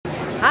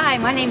Hi,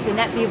 my name's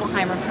Annette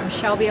Biebelheimer from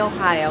Shelby,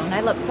 Ohio, and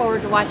I look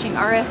forward to watching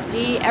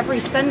RFD every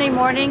Sunday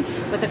morning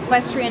with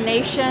Equestrian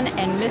Nation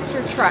and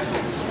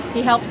MrTruck.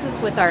 He helps us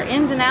with our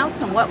ins and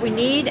outs and what we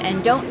need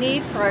and don't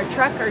need for our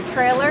truck or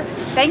trailer.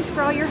 Thanks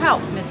for all your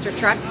help,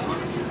 MrTruck.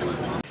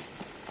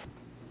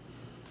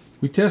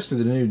 We tested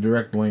the new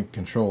DirecLink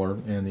controller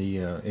and the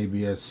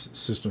ABS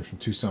system from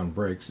Tucson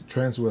Brakes at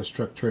Transwest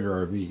Truck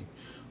Trailer RV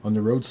on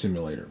the road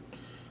simulator.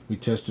 We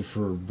tested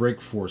for brake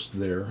force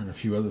there and a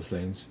few other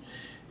things.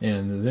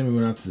 And then we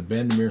went out to the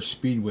Bandimere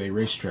Speedway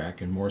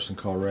racetrack in Morrison,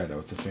 Colorado.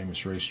 It's a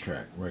famous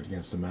racetrack right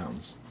against the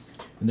mountains.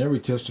 And there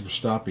we tested for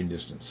stopping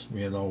distance.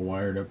 We had it all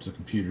wired up to the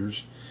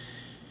computers.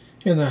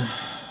 And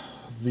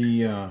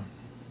the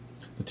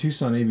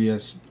Tucson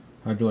ABS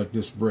hydraulic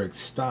disc brakes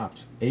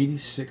stopped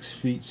 86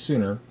 feet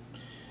sooner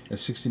at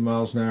 60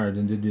 miles an hour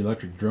than did the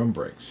electric drum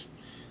brakes.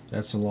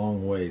 That's a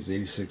long ways,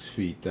 86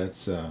 feet.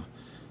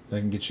 That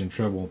can get you in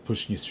trouble,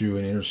 pushing you through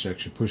an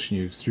intersection, pushing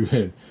you through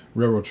a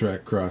railroad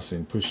track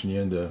crossing, pushing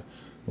you into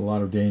a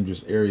lot of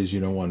dangerous areas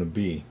you don't want to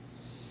be.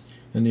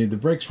 And the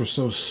brakes were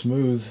so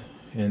smooth,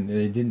 and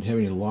they didn't have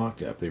any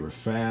lockup. They were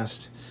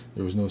fast.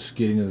 There was no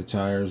skidding of the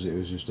tires. It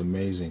was just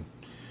amazing.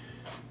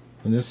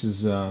 And this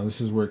is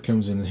where it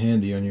comes in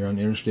handy on your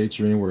interstates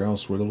or anywhere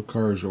else where little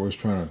cars are always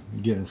trying to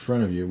get in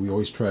front of you. We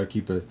always try to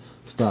keep a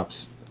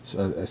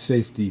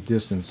safety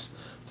distance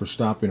for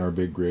stopping our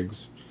big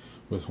rigs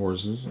with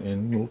horses,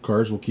 and little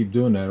cars will keep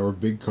doing that, or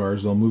big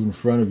cars, they'll move in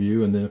front of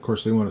you, and then of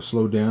course they want to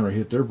slow down or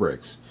hit their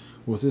brakes.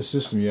 With this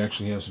system you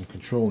actually have some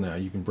control now.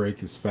 You can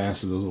brake as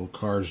fast as those little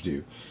cars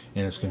do,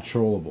 and it's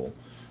controllable.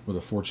 With a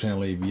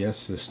 4-channel ABS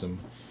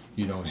system,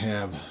 you don't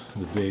have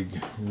the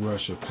big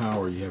rush of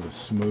power. You have a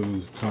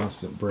smooth,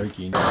 constant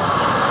braking.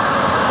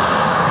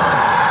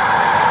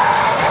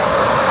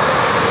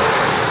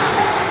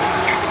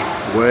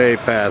 Way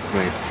past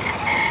me.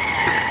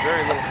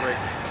 Very little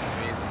braking.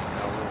 Amazing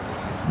how little.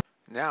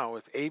 Now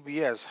with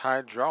ABS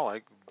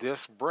hydraulic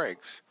disc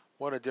brakes,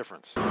 what a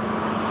difference.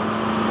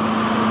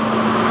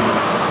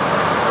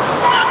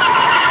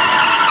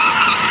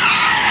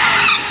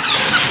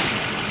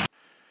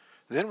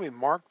 Then we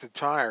marked the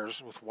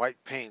tires with white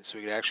paint so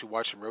we could actually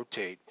watch them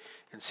rotate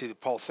and see the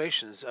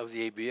pulsations of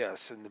the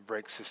ABS and the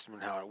brake system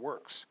and how it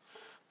works.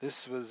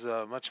 This was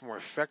much more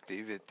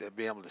effective at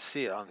being able to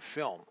see it on the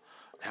film,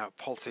 how it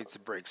pulsates the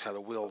brakes, how the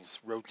wheels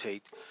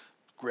rotate,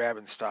 grab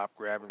and stop,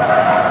 grab and stop.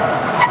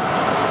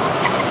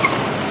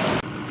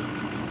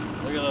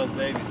 Look at those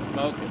babies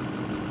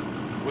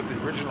smoking. With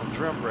the original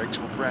drum brakes,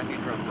 well, brand new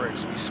drum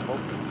brakes, we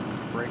smoked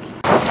them braking.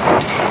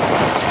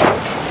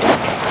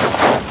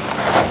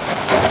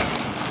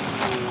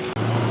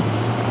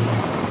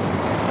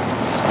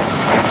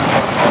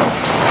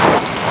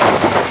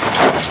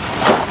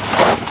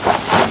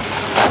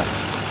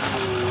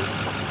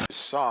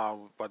 Saw,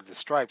 but the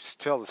stripes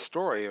tell the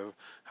story of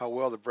how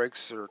well the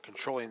brakes are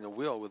controlling the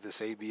wheel with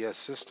this ABS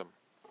system.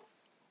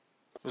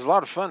 It was a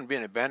lot of fun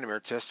being at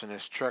Bandimere testing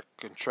this truck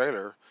and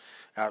trailer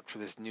out for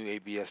this new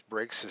ABS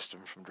brake system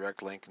from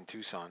DirecLink in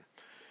Tucson.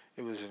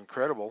 It was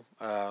incredible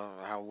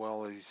how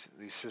well these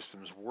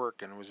systems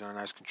work, and it was in a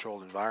nice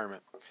controlled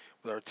environment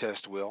with our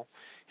test wheel.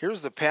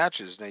 Here's the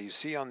patches. Now you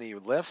see on the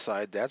left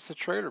side, that's the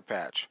trailer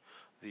patch.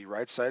 The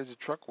right side is the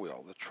truck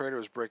wheel. The trailer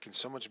is braking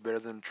so much better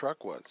than the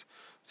truck was.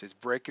 So it's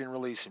braking and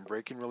releasing,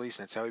 braking and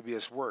releasing. That's how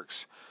ABS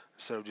works.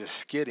 Instead of just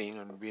skidding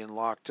and being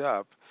locked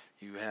up,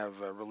 you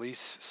have a release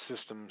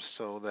system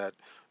so that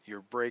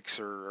your brakes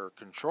are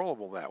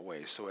controllable that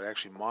way. So it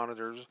actually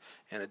monitors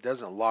and it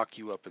doesn't lock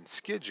you up and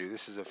skid you.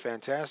 This is a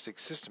fantastic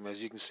system,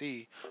 as you can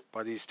see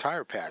by these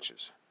tire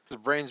patches. The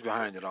brains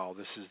behind it all.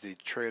 This is the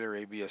trailer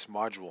ABS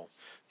module,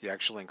 the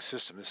DirecLink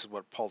system. This is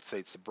what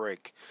pulsates the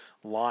brake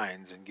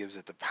lines and gives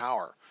it the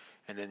power.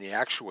 And then the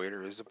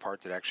actuator is the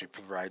part that actually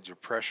provides your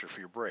pressure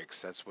for your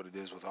brakes. That's what it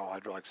is with all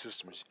hydraulic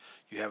systems.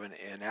 You have an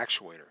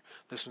actuator.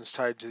 This one's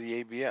tied to the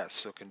ABS,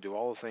 so it can do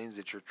all the things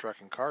that your truck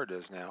and car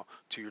does now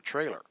to your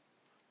trailer.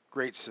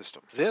 Great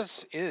system.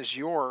 This is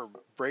your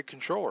brake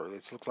controller.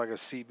 This looks like a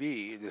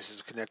CB. This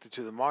is connected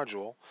to the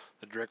module,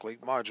 the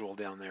DirecLink module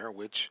down there,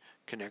 which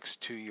connects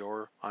to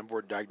your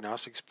onboard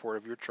diagnostics port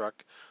of your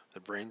truck, the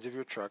brains of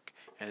your truck,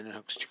 and it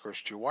hooks, of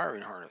course, to your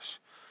wiring harness.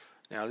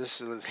 Now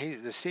this is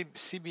the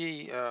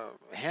CB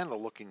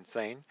handle looking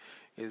thing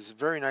is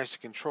very nice to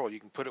control. You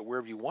can put it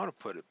wherever you want to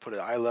put it. Put it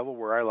eye level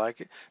where I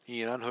like it.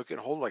 You can unhook it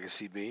and hold it like a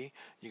CB.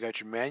 You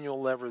got your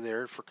manual lever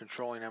there for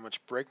controlling how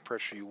much brake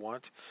pressure you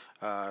want,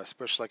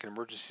 especially like an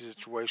emergency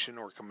situation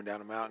or coming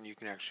down a mountain. You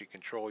can actually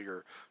control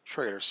your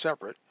trailer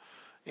separate.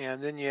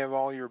 And then you have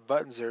all your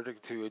buttons there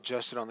to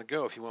adjust it on the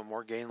go. If you want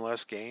more gain,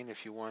 less gain.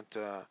 If you want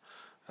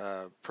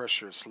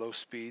pressure at slow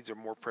speeds or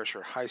more pressure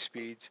at high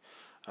speeds.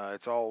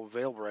 It's all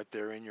available right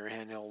there in your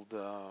handheld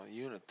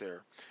unit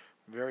there.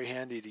 Very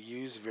handy to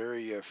use,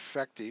 very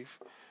effective,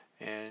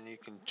 and you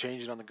can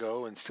change it on the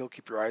go and still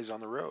keep your eyes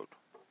on the road.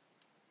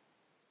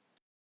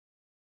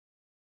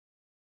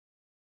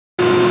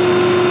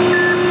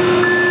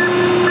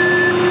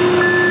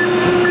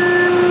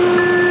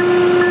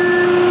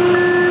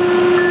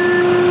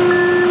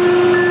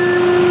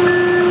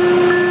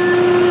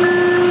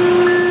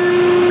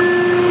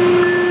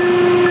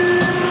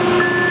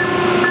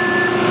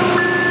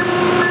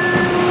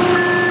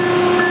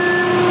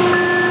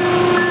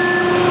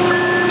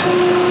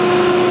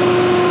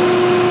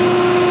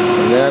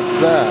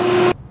 that?